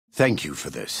Thank you for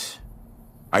this.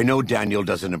 I know Daniel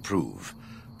doesn't approve,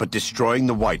 but destroying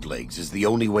the Whitelegs is the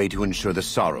only way to ensure the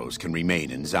Sorrows can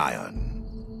remain in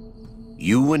Zion.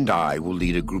 You and I will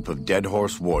lead a group of Dead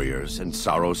Horse warriors and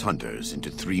Sorrows hunters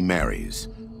into Three Marys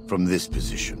from this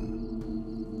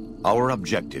position. Our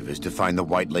objective is to find the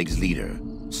Whitelegs leader,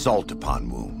 Salt Upon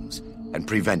Wombs, and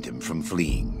prevent him from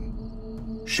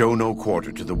fleeing. Show no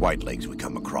quarter to the Whitelegs we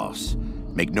come across.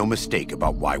 Make no mistake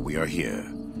about why we are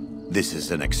here. This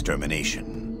is an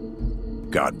extermination.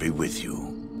 God be with you.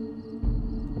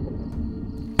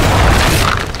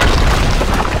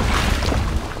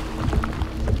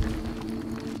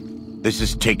 This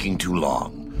is taking too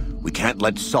long. We can't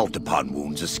let Salt Upon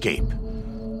Wounds escape.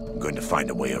 I'm going to find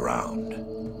a way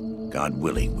around. God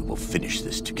willing, we will finish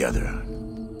this together.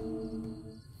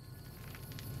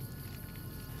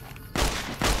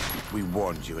 We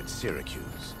warned you at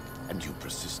Syracuse, and you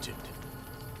persisted.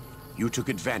 You took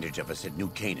advantage of us at New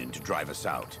Canaan to drive us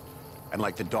out. And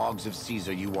like the dogs of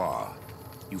Caesar you are,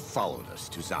 you followed us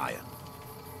to Zion.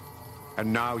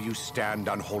 And now you stand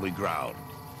on holy ground,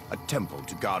 a temple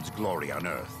to God's glory on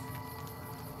earth.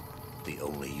 The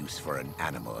only use for an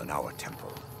animal in our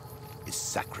temple is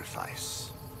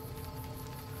sacrifice.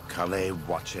 Kale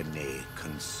wachene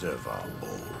conserva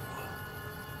o.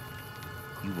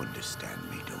 You understand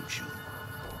me, don't you?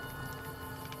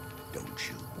 Don't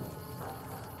you?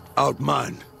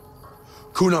 Outman.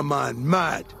 Kunaman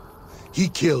mad. He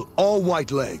killed all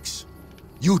Whitelegs.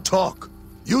 You talk.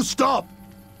 You stop.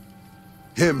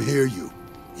 Him hear you.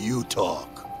 You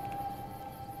talk.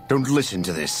 Don't listen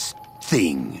to this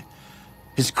thing.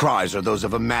 His cries are those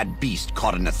of a mad beast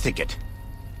caught in a thicket.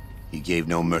 He gave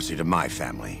no mercy to my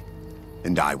family,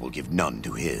 and I will give none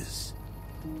to his.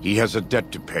 He has a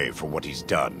debt to pay for what he's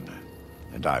done,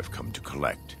 and I've come to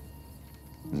collect.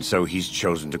 And so he's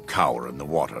chosen to cower in the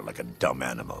water like a dumb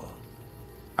animal.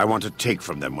 I want to take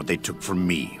from them what they took from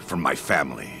me, from my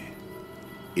family.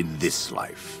 In this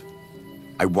life,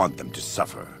 I want them to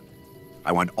suffer.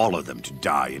 I want all of them to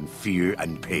die in fear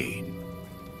and pain.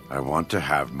 I want to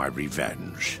have my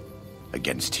revenge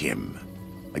against him,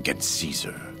 against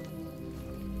Caesar.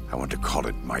 I want to call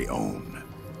it my own,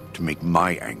 to make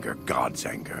my anger God's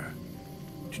anger,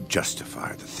 to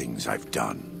justify the things I've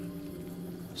done.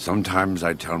 Sometimes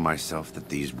I tell myself that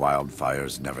these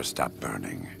wildfires never stop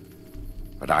burning.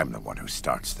 But I'm the one who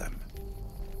starts them.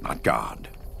 Not God.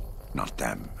 Not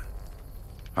them.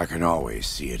 I can always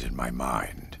see it in my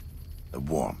mind. The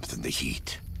warmth and the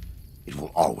heat. It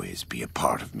will always be a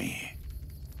part of me.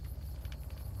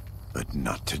 But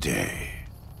not today.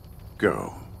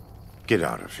 Go. Get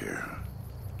out of here.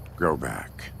 Go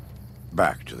back.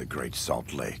 Back to the Great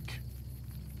Salt Lake.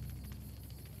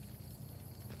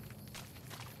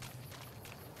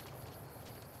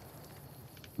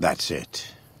 That's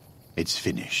it. It's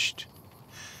finished.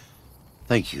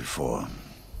 Thank you for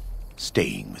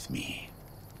staying with me.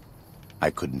 I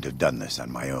couldn't have done this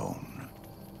on my own.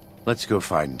 Let's go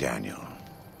find Daniel.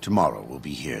 Tomorrow we'll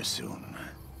be here soon.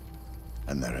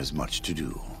 And there is much to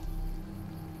do.